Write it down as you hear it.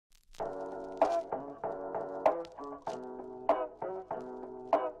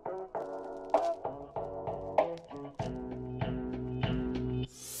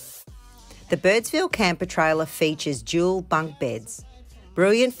The Birdsville camper trailer features dual bunk beds,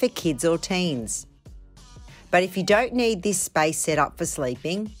 brilliant for kids or teens. But if you don't need this space set up for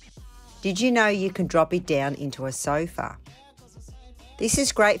sleeping, did you know you can drop it down into a sofa? This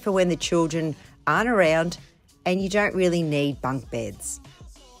is great for when the children aren't around and you don't really need bunk beds.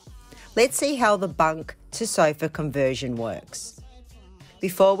 Let's see how the bunk to sofa conversion works.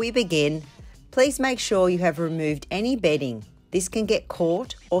 Before we begin, please make sure you have removed any bedding. This can get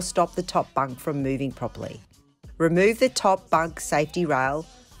caught or stop the top bunk from moving properly. Remove the top bunk safety rail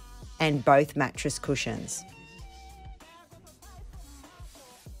and both mattress cushions.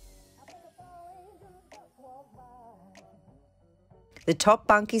 The top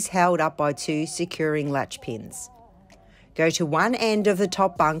bunk is held up by 2 securing latch pins. Go to one end of the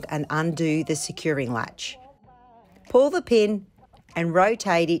top bunk and undo the securing latch. Pull the pin and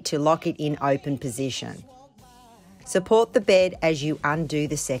rotate it to lock it in open position. Support the bed as you undo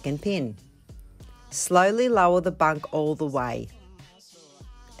the second pin. Slowly lower the bunk all the way.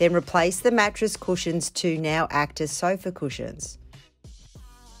 Then replace the mattress cushions to now act as sofa cushions.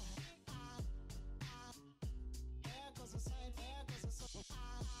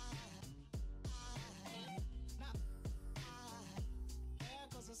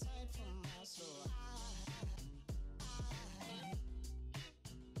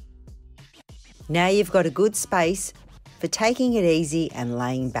 Now you've got a good space for taking it easy and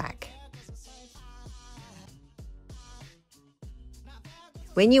laying back.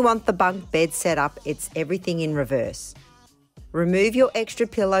 When you want the bunk bed set up, it's everything in reverse. Remove your extra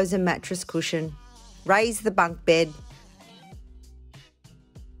pillows and mattress cushion, raise the bunk bed,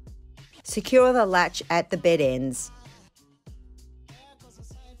 secure the latch at the bed ends,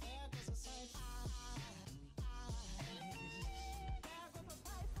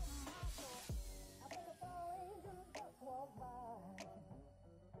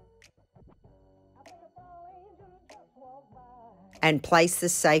 and place the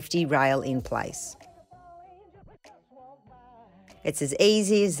safety rail in place. It's as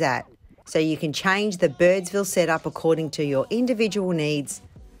easy as that, so you can change the Birdsville setup according to your individual needs.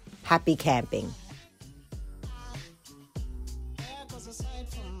 Happy camping!